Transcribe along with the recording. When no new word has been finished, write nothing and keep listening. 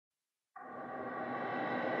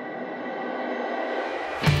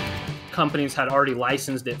companies had already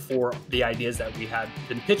licensed it for the ideas that we had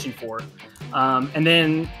been pitching for. And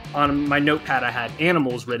then on my notepad, I had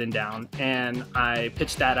animals written down, and I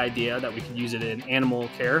pitched that idea that we could use it in animal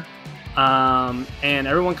care. And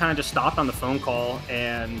everyone kind of just stopped on the phone call,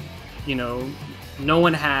 and, no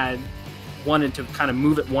one had wanted to kind of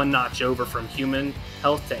move it one notch over from human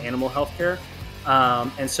health to animal health care.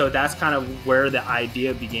 And so that's kind of where the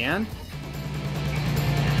idea began.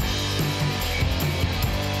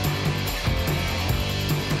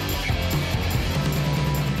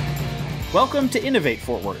 Welcome to Innovate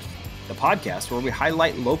Fort Worth, the podcast where we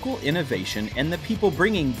highlight local innovation and the people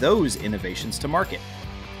bringing those innovations to market.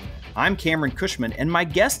 I'm Cameron Cushman, and my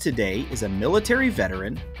guest today is a military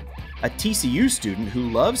veteran, a TCU student who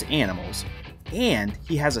loves animals, and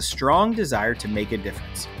he has a strong desire to make a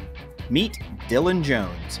difference. Meet Dylan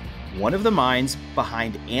Jones, one of the minds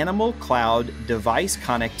behind Animal Cloud Device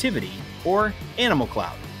Connectivity, or Animal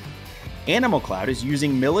Cloud. Animal Cloud is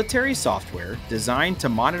using military software designed to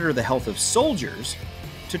monitor the health of soldiers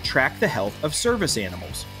to track the health of service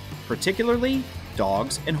animals, particularly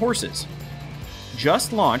dogs and horses.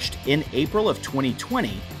 Just launched in April of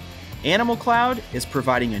 2020, Animal Cloud is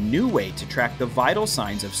providing a new way to track the vital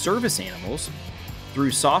signs of service animals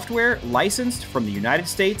through software licensed from the United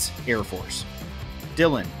States Air Force.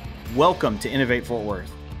 Dylan, welcome to Innovate Fort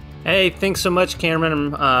Worth. Hey, thanks so much,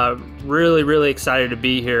 Cameron. I'm really excited to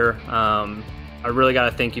be here. I really got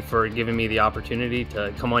to thank you for giving me the opportunity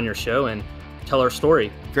to come on your show and tell our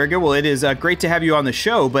story. Very good. Well, it is great to have you on the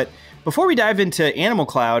show. But before we dive into Animal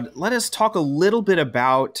Cloud, let us talk a little bit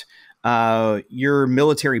about your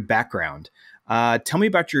military background. Tell me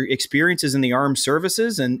about your experiences in the armed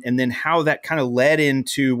services and then how that kind of led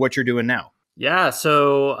into what you're doing now. Yeah,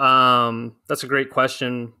 so that's a great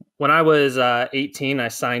question. When I was 18, I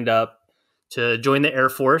signed up to join the Air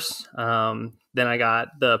Force. Then I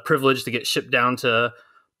got the privilege to get shipped down to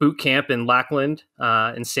boot camp in Lackland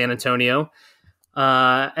in San Antonio.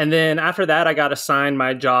 And then after that, I got assigned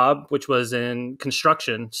my job, which was in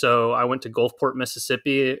construction. So I went to Gulfport,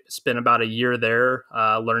 Mississippi, spent about a year there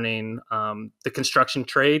learning the construction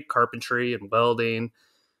trade, carpentry and welding,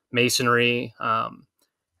 masonry,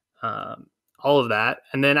 all of that.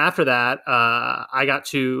 And then after that, I got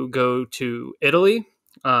to go to Italy,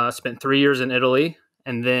 spent 3 years in Italy.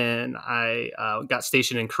 And then I got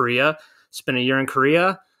stationed in Korea, spent a year in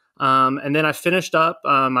Korea. And then I finished up,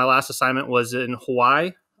 my last assignment was in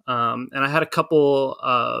Hawaii. And I had a couple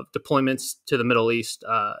of deployments to the Middle East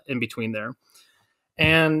in between there.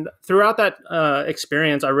 And throughout that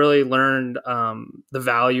experience, I really learned the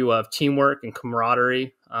value of teamwork and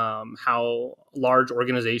camaraderie, how a large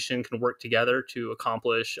organization can work together to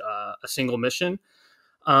accomplish a single mission.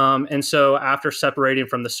 And so after separating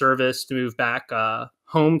from the service to move back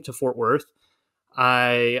home to Fort Worth,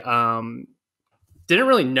 I didn't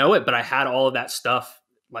really know it, but I had all of that stuff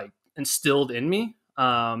like instilled in me.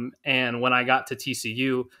 And when I got to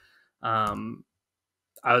TCU, I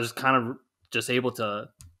was kind of just able to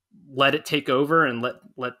let it take over and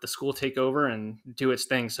let the school take over and do its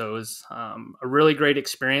thing. So it was a really great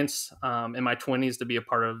experience in my 20s to be a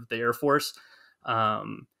part of the Air Force.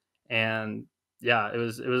 And yeah, it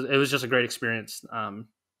was just a great experience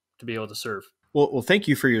to be able to serve. Well, thank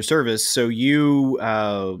you for your service. So you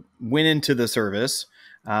went into the service,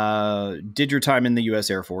 did your time in the U.S.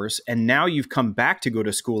 Air Force, and now you've come back to go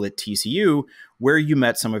to school at TCU, where you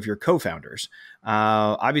met some of your co-founders.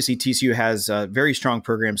 Obviously, TCU has very strong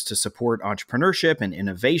programs to support entrepreneurship and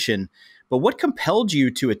innovation. But what compelled you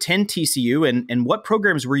to attend TCU, and what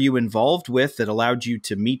programs were you involved with that allowed you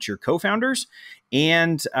to meet your co-founders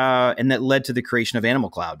and that led to the creation of Animal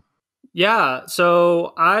Cloud? Yeah,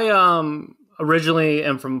 so I originally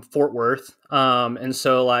am from Fort Worth. And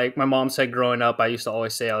so like my mom said growing up, I used to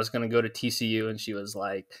always say I was going to go to TCU. And she was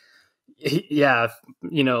like, yeah,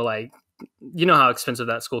 you know how expensive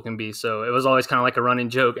that school can be. So it was always kind of like a running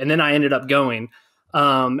joke. And then I ended up going.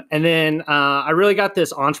 And then I really got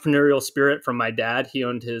this entrepreneurial spirit from my dad. He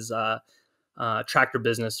owned his tractor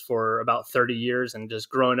business for about 30 years. And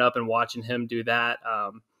just growing up and watching him do that,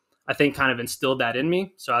 I think kind of instilled that in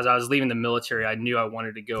me. So as I was leaving the military, I knew I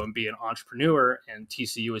wanted to go and be an entrepreneur, and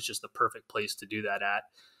TCU was just the perfect place to do that at.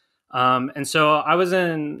 And so I was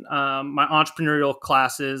in my entrepreneurial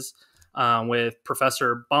classes with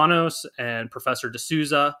Professor Bonos and Professor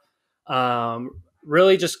D'Souza,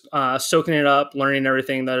 really just soaking it up, learning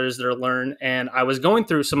everything that is there to learn. And I was going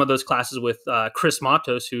through some of those classes with Chris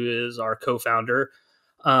Matos, who is our co-founder.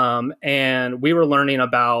 And we were learning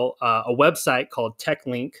about a website called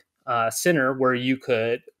TechLink Center, where you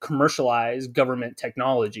could commercialize government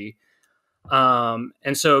technology.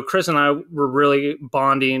 And so Chris and I were really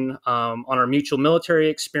bonding on our mutual military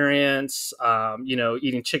experience,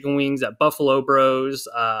 eating chicken wings at Buffalo Bros,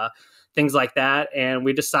 things like that. And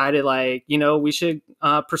we decided we should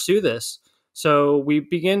pursue this. So we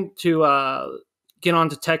began to get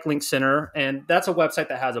onto TechLink Center, and that's a website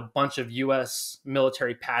that has a bunch of U.S.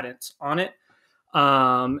 military patents on it.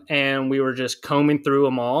 And we were just combing through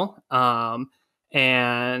them all.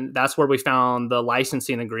 And that's where we found the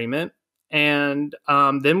licensing agreement. And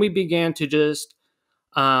then we began to just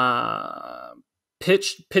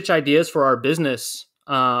pitch ideas for our business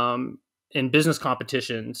in business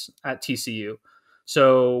competitions at TCU.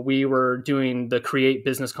 So we were doing the Create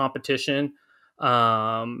Business competition.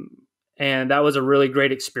 And that was a really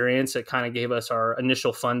great experience. It kind of gave us our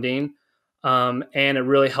initial funding. And it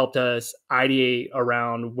really helped us ideate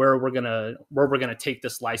around where we're gonna take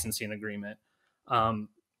this licensing agreement.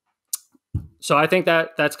 So I think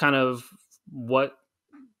that's kind of what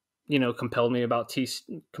compelled me about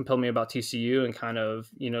TCU, and kind of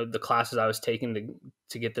the classes I was taking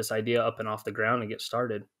to get this idea up and off the ground and get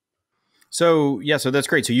started. So that's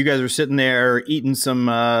great. So you guys are sitting there eating some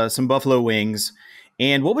buffalo wings.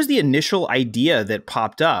 And what was the initial idea that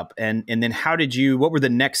popped up? And then what were the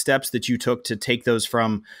next steps that you took to take those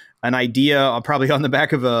from an idea probably on the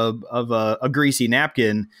back of a greasy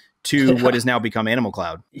napkin to what has now become Animal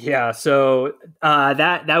Cloud? Yeah. So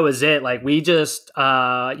that was it. Like we just,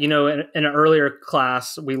 in an earlier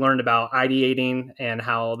class, we learned about ideating and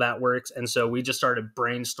how that works. And so we just started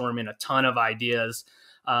brainstorming a ton of ideas,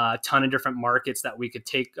 a ton of different markets that we could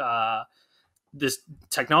take this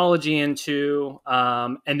technology into.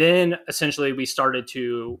 And then essentially we started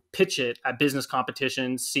to pitch it at business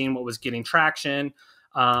competitions, seeing what was getting traction.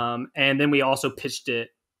 And then we also pitched it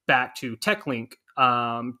back to TechLink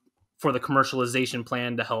for the commercialization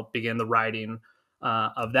plan to help begin the writing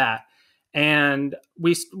of that. And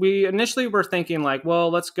we initially were thinking like, well,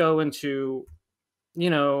 let's go into,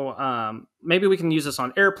 maybe we can use this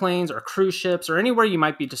on airplanes or cruise ships or anywhere you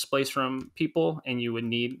might be displaced from people and you would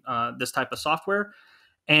need this type of software.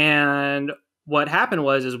 And what happened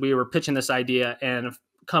is we were pitching this idea and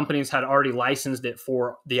companies had already licensed it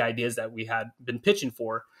for the ideas that we had been pitching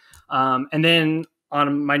for. And then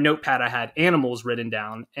on my notepad, I had animals written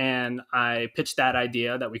down, and I pitched that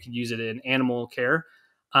idea that we could use it in animal care.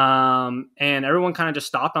 And everyone kind of just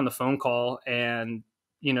stopped on the phone call, and,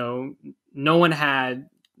 no one had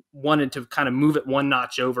wanted to kind of move it one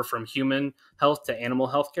notch over from human health to animal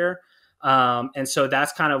healthcare. And so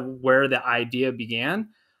that's kind of where the idea began.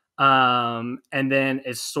 And then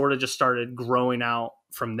it sort of just started growing out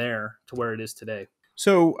from there to where it is today.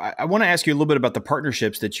 So I want to ask you a little bit about the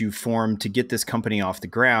partnerships that you formed to get this company off the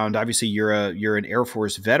ground. Obviously, you're an Air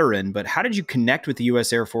Force veteran, but how did you connect with the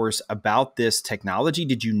U.S. Air Force about this technology?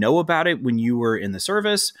 Did you know about it when you were in the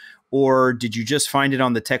service, or did you just find it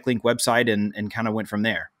on the TechLink website and kind of went from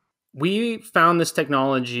there? We found this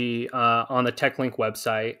technology on the TechLink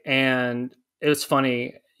website, and it was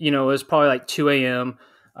funny. It was probably like 2 a.m.,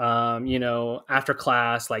 after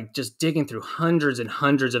class, like just digging through hundreds and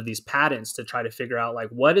hundreds of these patents to try to figure out like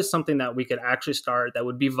what is something that we could actually start that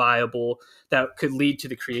would be viable, that could lead to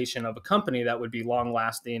the creation of a company that would be long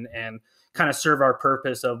lasting and kind of serve our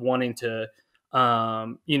purpose of wanting to,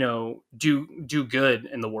 do good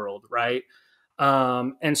in the world. Right.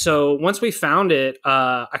 And so once we found it,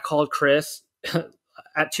 I called Chris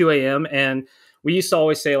at 2 a.m. and we used to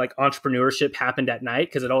always say like entrepreneurship happened at night,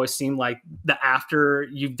 because it always seemed like after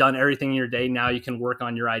you've done everything in your day, now you can work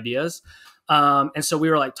on your ideas. And so we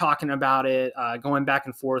were like talking about it, going back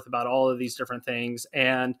and forth about all of these different things.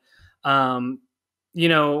 And, I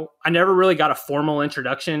never really got a formal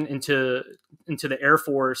introduction into the Air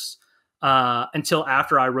Force until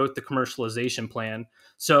after I wrote the commercialization plan.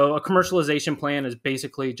 So a commercialization plan is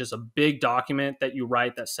basically just a big document that you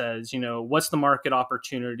write that says, what's the market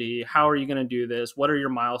opportunity? How are you going to do this? What are your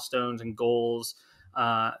milestones and goals?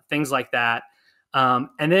 Things like that.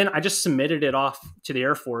 And then I just submitted it off to the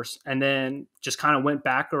Air Force, and then just kind of went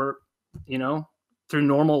back through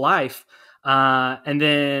normal life. And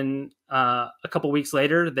then a couple weeks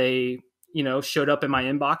later, they showed up in my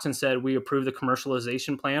inbox and said, we approve the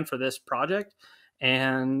commercialization plan for this project.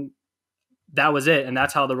 And that was it. And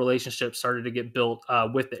that's how the relationship started to get built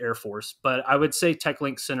with the Air Force. But I would say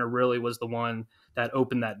TechLink Center really was the one that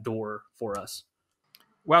opened that door for us.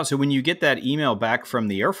 Wow. So when you get that email back from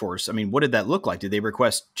the Air Force, I mean, what did that look like? Did they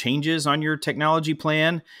request changes on your technology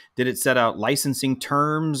plan? Did it set out licensing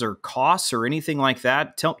terms or costs or anything like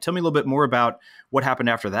that? Tell me a little bit more about what happened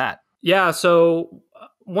after that. Yeah. So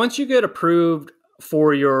once you get approved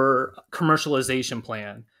for your commercialization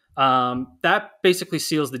plan, That basically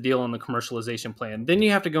seals the deal on the commercialization plan. Then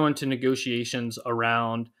you have to go into negotiations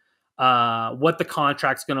around what the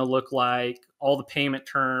contract's going to look like, all the payment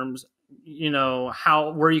terms,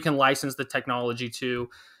 where you can license the technology to,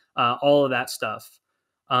 all of that stuff.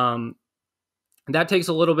 That takes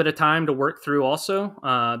a little bit of time to work through also,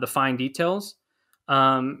 the fine details.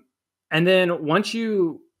 And then once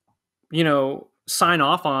sign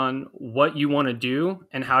off on what you want to do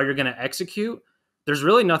and how you're going to execute, there's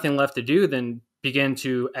really nothing left to do than begin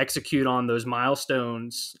to execute on those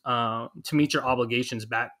milestones to meet your obligations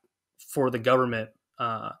back for the government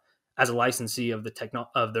as a licensee of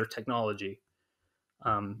their technology.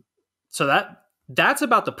 So that's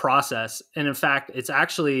about the process. And in fact, it's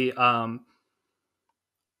actually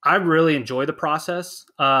I really enjoy the process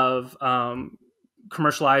of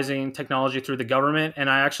commercializing technology through the government. And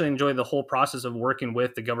I actually enjoy the whole process of working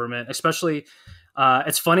with the government, especially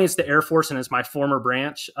it's funny, it's the Air Force and it's my former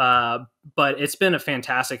branch, but it's been a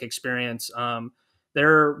fantastic experience.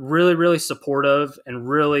 They're really, really supportive and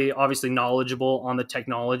really obviously knowledgeable on the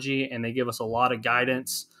technology. And they give us a lot of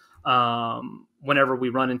guidance. Whenever we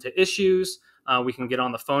run into issues, we can get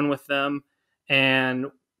on the phone with them. And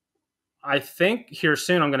I think here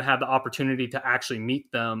soon I'm going to have the opportunity to actually meet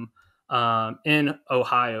them in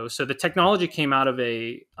Ohio. So the technology came out of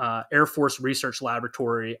a Air Force research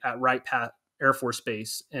laboratory at Wright-Patt Air Force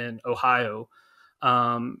Base in Ohio.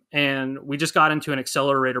 And we just got into an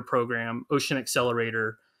accelerator program, Ocean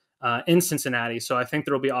Accelerator, in Cincinnati. So I think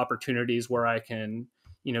there'll be opportunities where I can,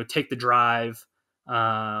 take the drive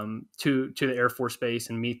to the Air Force Base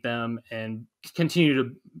and meet them and continue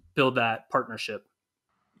to build that partnership.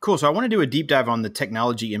 Cool. So I want to do a deep dive on the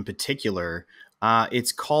technology in particular.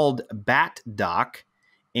 It's called BATDoc,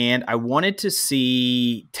 and I wanted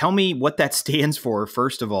to tell me what that stands for,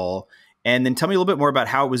 first of all, and then tell me a little bit more about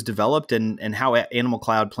how it was developed and how Animal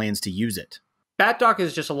Cloud plans to use it. BATDoc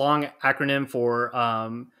is just a long acronym for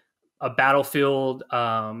a battlefield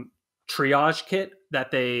triage kit that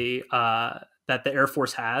the Air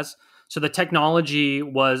Force has. So the technology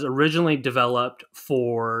was originally developed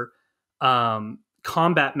for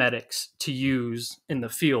combat medics to use in the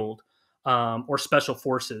field, or special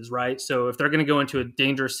forces, right? So if they're going to go into a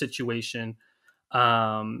dangerous situation,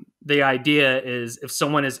 the idea is if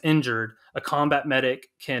someone is injured, a combat medic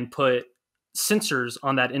can put sensors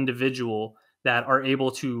on that individual that are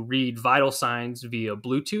able to read vital signs via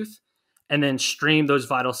Bluetooth and then stream those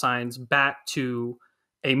vital signs back to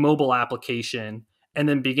a mobile application and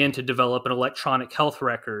then begin to develop an electronic health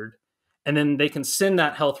record. And then they can send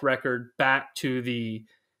that health record back to the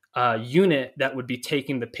unit that would be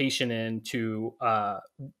taking the patient in to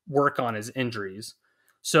work on his injuries.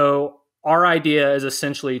 So our idea is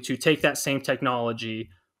essentially to take that same technology,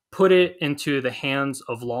 put it into the hands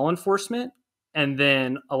of law enforcement, and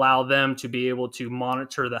then allow them to be able to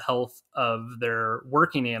monitor the health of their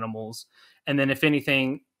working animals. And then if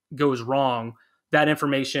anything goes wrong, that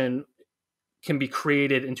information can be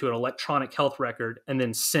created into an electronic health record and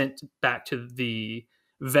then sent back to the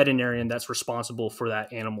veterinarian that's responsible for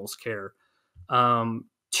that animal's care.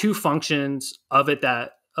 Two functions of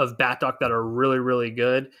BATDoc that are really, really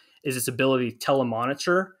good is its ability to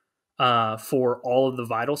telemonitor for all of the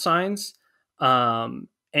vital signs,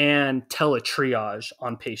 and teletriage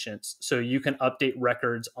on patients. So you can update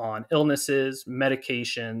records on illnesses,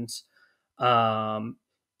 medications, the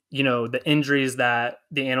injuries that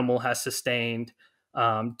the animal has sustained,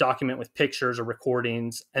 document with pictures or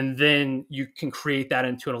recordings, and then you can create that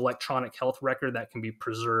into an electronic health record that can be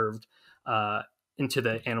preserved into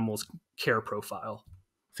the animal's care profile.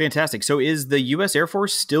 Fantastic. So is the U.S. Air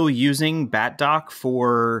Force still using BATDoc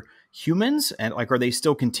for humans? And are they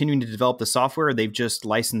still continuing to develop the software? Or they've just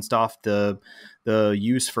licensed off the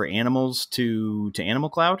use for animals to Animal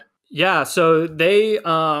Cloud? Yeah. So the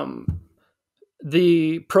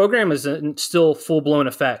program is in still full-blown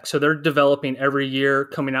effect. So they're developing every year,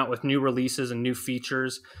 coming out with new releases and new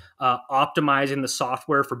features, optimizing the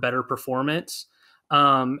software for better performance.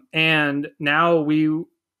 And now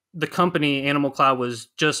the company Animal Cloud was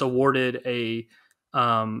just awarded a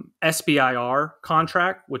SBIR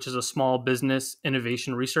contract, which is a small business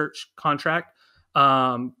innovation research contract,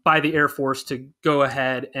 by the Air Force to go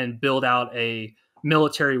ahead and build out a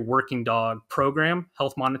military working dog program,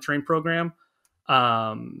 health monitoring program,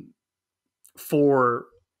 for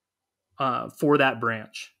that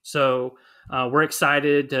branch. So we're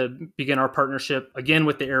excited to begin our partnership again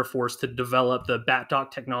with the Air Force to develop the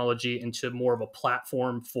BATDoc technology into more of a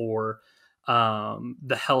platform for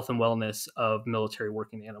the health and wellness of military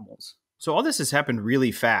working animals. So all this has happened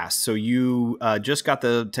really fast. So you just got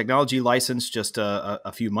the technology license just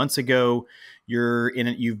a few months ago. You're in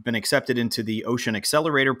it. You've been accepted into the Ocean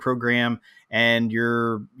Accelerator program, and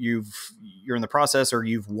you're in the process, or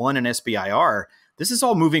you've won an SBIR. This is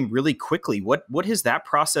all moving really quickly. What has that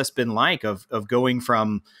process been like of going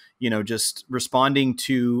from just responding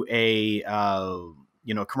to a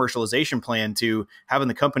commercialization plan to having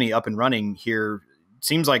the company up and running here?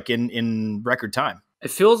 Seems like in record time. It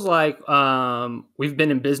feels like we've been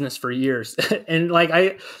in business for years, and like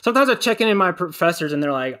I sometimes I check in my professors, and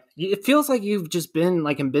they're like, "It feels like you've just been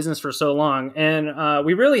like in business for so long," and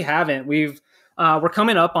we really haven't. We're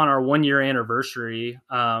coming up on our 1 year anniversary,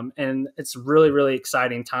 and it's really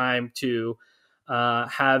exciting time to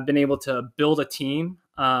have been able to build a team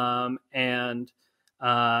and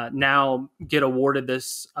now get awarded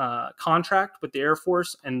this contract with the Air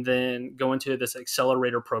Force, and then go into this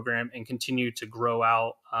accelerator program and continue to grow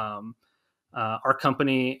out our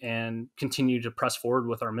company and continue to press forward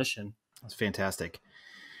with our mission. That's fantastic.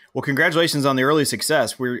 Well, congratulations on the early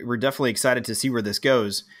success. We're definitely excited to see where this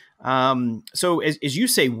goes. So as you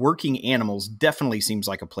say, working animals definitely seems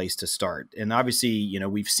like a place to start. And obviously,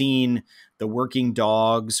 we've seen the working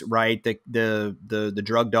dogs, right? The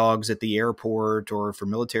drug dogs at the airport or for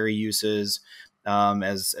military uses,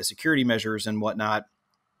 as security measures and whatnot.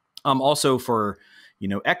 Also for,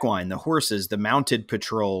 equine, the horses, the mounted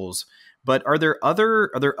patrols. But are there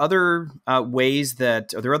other ways are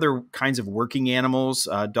there other kinds of working animals,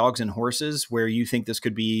 dogs and horses, where you think this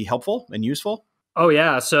could be helpful and useful? Oh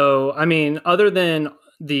yeah. So, I mean, other than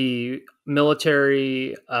the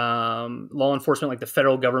military, law enforcement, like the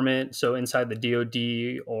federal government, so inside the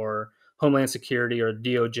DoD or Homeland Security or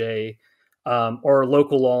DOJ, or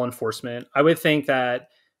local law enforcement, I would think that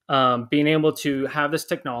being able to have this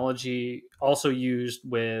technology also used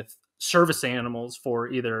with service animals for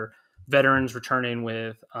either veterans returning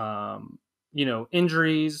with,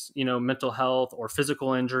 injuries, mental health or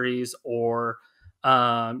physical injuries, or,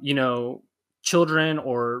 children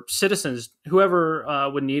or citizens, whoever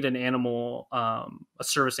would need an animal, a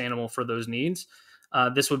service animal for those needs.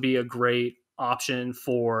 This would be a great option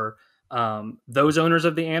for those owners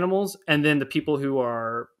of the animals, and then the people who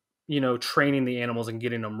are, training the animals and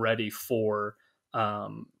getting them ready for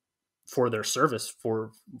their service,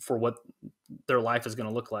 for what their life is going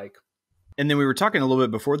to look like. And then we were talking a little bit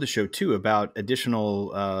before the show too about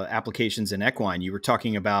additional applications in equine. You were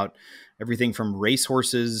talking about everything from race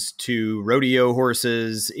horses to rodeo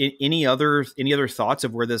horses. Any other thoughts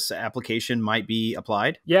of where this application might be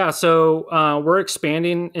applied? Yeah, so we're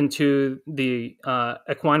expanding into the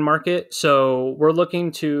equine market. So we're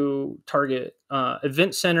looking to target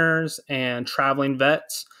event centers and traveling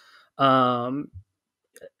vets,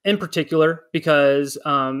 in particular, because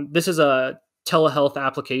this is a telehealth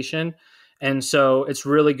application. And so it's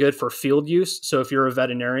really good for field use. So if you're a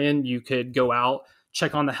veterinarian, you could go out,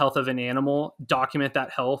 check on the health of an animal, document that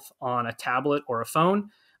health on a tablet or a phone,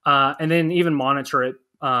 and then even monitor it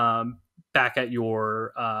back at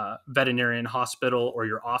your veterinarian hospital or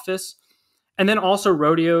your office. And then also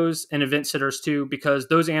rodeos and event sitters too, because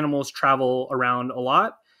those animals travel around a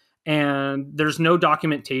lot, and there's no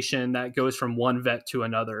documentation that goes from one vet to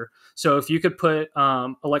another. So if you could put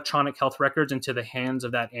electronic health records into the hands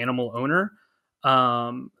of that animal owner,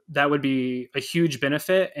 that would be a huge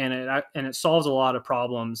benefit, and it solves a lot of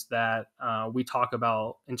problems that we talk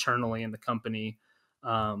about internally in the company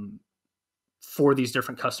for these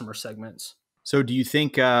different customer segments. So do you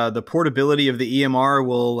think the portability of the EMR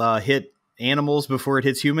will hit animals before it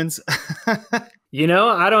hits humans?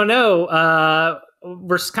 I don't know.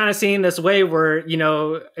 We're kind of seeing this way where,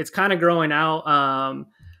 it's kind of growing out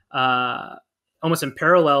almost in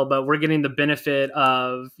parallel, but we're getting the benefit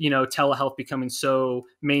of, telehealth becoming so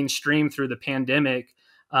mainstream through the pandemic,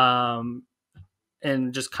 and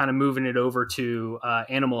just kind of moving it over to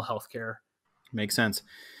animal healthcare. Makes sense.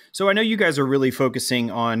 So I know you guys are really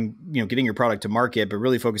focusing on, getting your product to market, but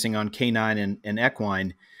really focusing on canine and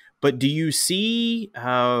equine. But do you see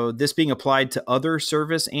this being applied to other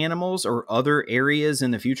service animals or other areas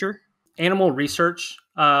in the future? Animal research,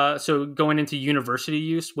 so going into university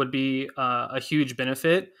use, would be a huge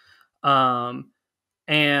benefit, and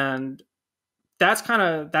that's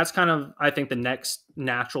kind of I think the next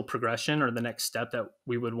natural progression or the next step that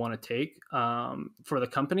we would want to take for the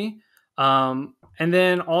company. And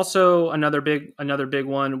then also another big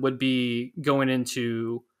one would be going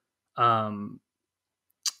into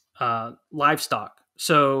livestock.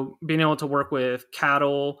 So being able to work with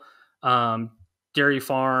cattle, dairy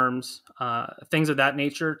farms, things of that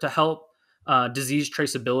nature to help disease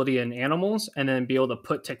traceability in animals, and then be able to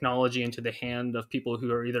put technology into the hand of people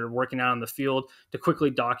who are either working out in the field to quickly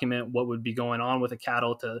document what would be going on with a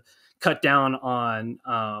cattle to cut down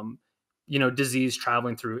on, disease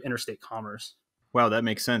traveling through interstate commerce. Wow, that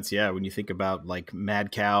makes sense. Yeah, when you think about like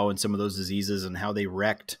mad cow and some of those diseases and how they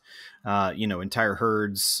wrecked, entire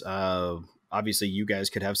herds. Obviously, you guys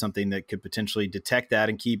could have something that could potentially detect that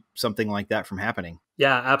and keep something like that from happening.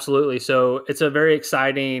 Yeah, absolutely. So it's a very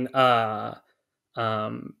exciting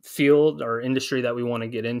field or industry that we want to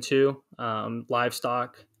get into,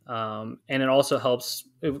 livestock, and it also helps.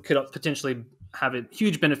 It could potentially have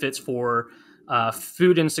huge benefits for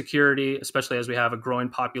food insecurity, especially as we have a growing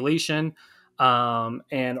population,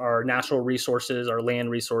 and our natural resources, our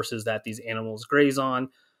land resources that these animals graze on.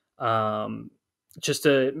 Just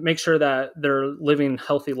to make sure that they're living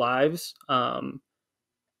healthy lives, would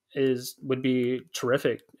be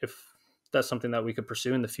terrific if that's something that we could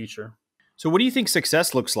pursue in the future. So what do you think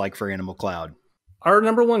success looks like for Animal Cloud? Our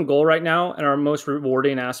number one goal right now and our most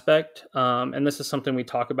rewarding aspect, and this is something we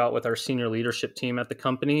talk about with our senior leadership team at the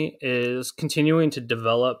company, is continuing to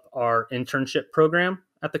develop our internship program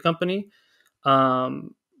at the company.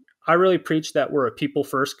 I really preach that we're a people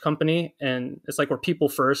first company, and it's like we're people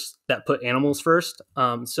first that put animals first.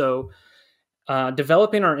 So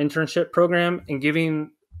developing our internship program and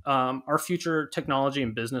giving our future technology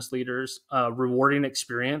and business leaders a rewarding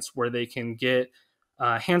experience where they can get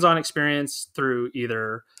hands-on experience through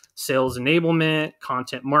either sales enablement,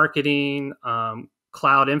 content marketing,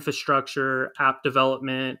 cloud infrastructure, app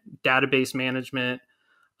development, database management.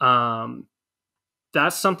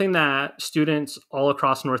 That's something that students all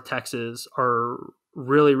across North Texas are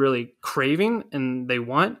really, really craving and they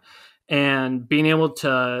want. And being able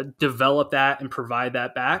to develop that and provide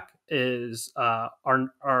that back is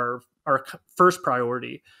our first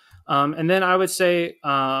priority. And then I would say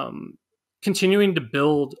continuing to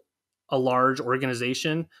build a large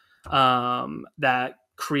organization that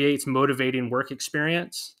creates motivating work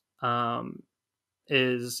experience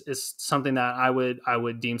is something that I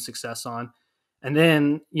would deem success on. And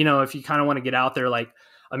then, if you kind of want to get out there, like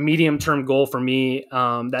a medium term goal for me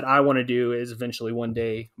that I want to do is eventually one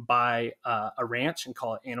day buy a ranch and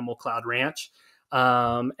call it Animal Cloud Ranch.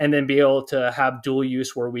 And then be able to have dual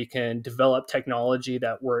use where we can develop technology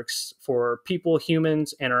that works for people,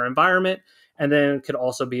 humans, and our environment. And then could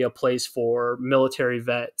also be a place for military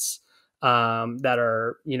vets that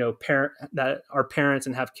are, that are parents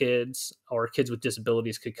and have kids, or kids with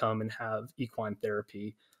disabilities could come and have equine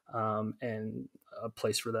therapy and a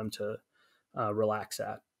place for them to relax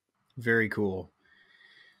at. Very cool.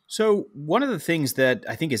 So one of the things that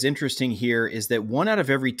I think is interesting here is that 1 out of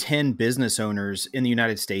every 10 business owners in the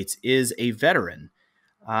United States is a veteran,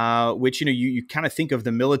 which, you kind of think of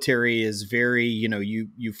the military as very,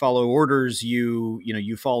 you follow orders,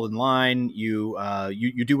 you fall in line, you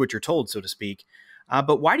do what you're told, so to speak.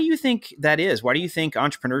 But why do you think that is? Why do you think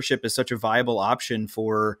entrepreneurship is such a viable option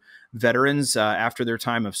for veterans after their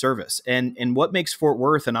time of service? And what makes Fort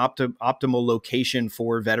Worth an optimal location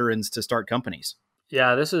for veterans to start companies?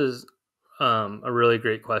 Yeah, this is a really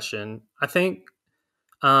great question. I think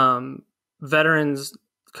veterans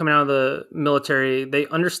coming out of the military, they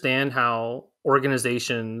understand how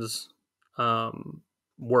organizations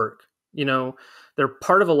work. They're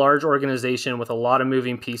part of a large organization with a lot of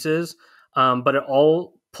moving pieces, but it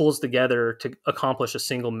all pulls together to accomplish a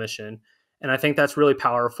single mission. And I think that's really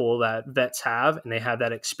powerful that vets have, and they have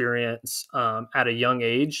that experience at a young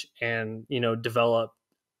age and, develop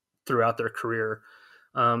throughout their career.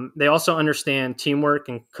 They also understand teamwork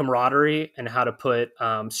and camaraderie and how to put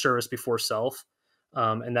service before self.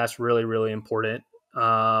 And that's really, really important.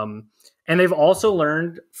 And they've also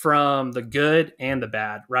learned from the good and the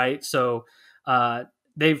bad, right? So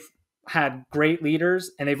they've had great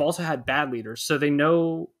leaders and they've also had bad leaders. So they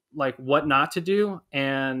know like what not to do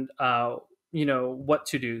and, what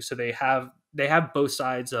to do. So they have both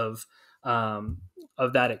sides of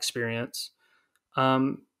that experience.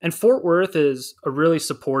 And Fort Worth is a really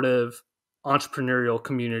supportive entrepreneurial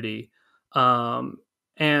community. And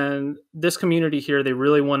this community here, they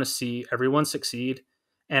really want to see everyone succeed.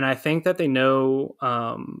 And I think that they know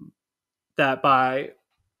that by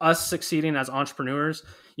us succeeding as entrepreneurs,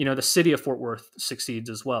 the city of Fort Worth succeeds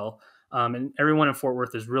as well. And everyone in Fort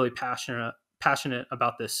Worth is really passionate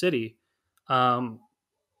about this city. And,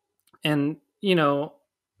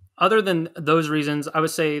 other than those reasons, I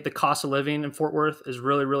would say the cost of living in Fort Worth is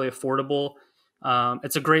really, really affordable.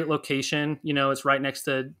 It's a great location. It's right next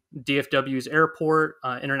to DFW's airport,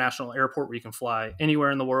 international airport where you can fly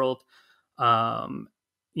anywhere in the world.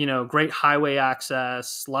 Great highway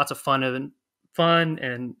access, lots of fun fun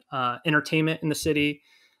and entertainment in the city.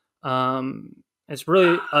 It's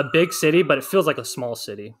really a big city, but it feels like a small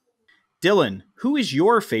city. Dylan, who is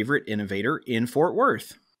your favorite innovator in Fort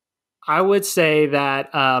Worth? I would say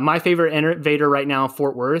that my favorite innovator right now in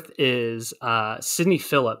Fort Worth is Sydney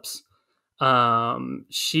Phillips.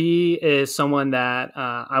 She is someone that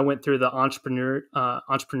I went through the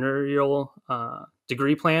entrepreneurial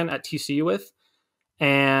degree plan at TCU with.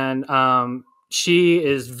 And she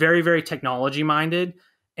is very, very technology minded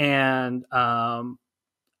and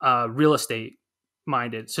real estate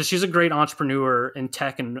minded. So she's a great entrepreneur in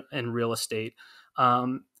tech and real estate.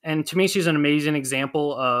 And to me, she's an amazing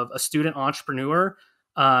example of a student entrepreneur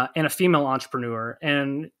and a female entrepreneur.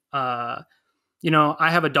 And, I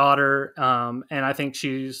have a daughter and I think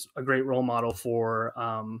she's a great role model for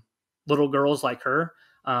little girls like her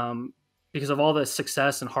because of all the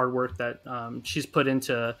success and hard work that she's put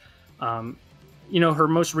into, her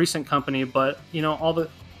most recent company, but,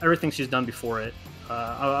 everything she's done before it.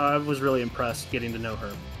 I was really impressed getting to know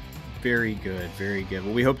her. Very good, very good.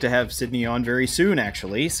 Well, we hope to have Sydney on very soon,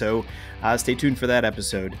 actually, so stay tuned for that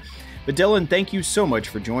episode. But Dylan, thank you so much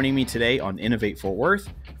for joining me today on Innovate Fort Worth.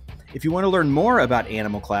 If you want to learn more about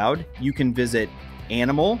Animal Cloud, you can visit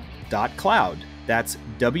animal.cloud. That's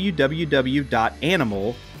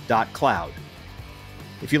www.animal.cloud.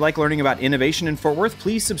 If you like learning about innovation in Fort Worth,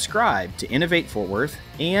 please subscribe to Innovate Fort Worth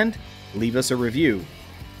and leave us a review.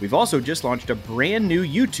 We've also just launched a brand new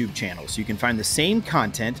YouTube channel, so you can find the same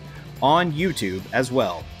content on YouTube as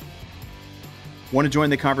well. Want to join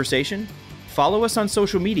the conversation? Follow us on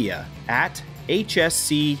social media at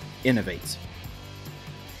HSC Innovates.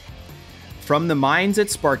 From the minds at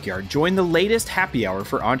Sparkyard, join the latest happy hour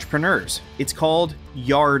for entrepreneurs. It's called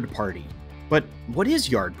Yard Party. But what is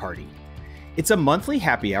Yard Party? It's a monthly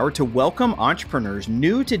happy hour to welcome entrepreneurs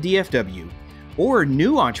new to DFW or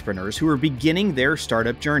new entrepreneurs who are beginning their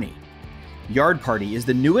startup journey. Yard Party is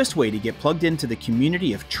the newest way to get plugged into the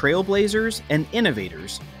community of trailblazers and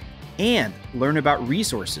innovators and learn about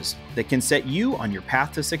resources that can set you on your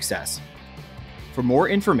path to success. For more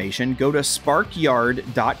information, go to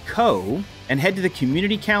sparkyard.co and head to the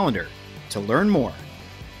community calendar to learn more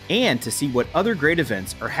and to see what other great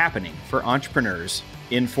events are happening for entrepreneurs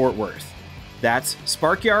in Fort Worth. That's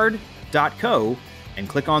sparkyard.co and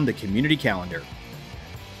click on the community calendar.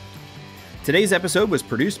 Today's episode was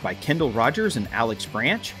produced by Kendall Rogers and Alex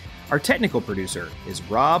Branch. Our technical producer is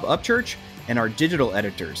Rob Upchurch, and our digital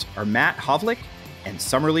editors are Matt Hovlick and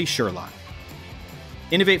Summerlee Sherlock.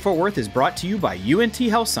 Innovate Fort Worth is brought to you by UNT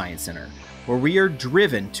Health Science Center, where we are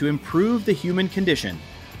driven to improve the human condition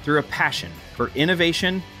through a passion for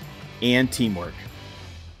innovation and teamwork.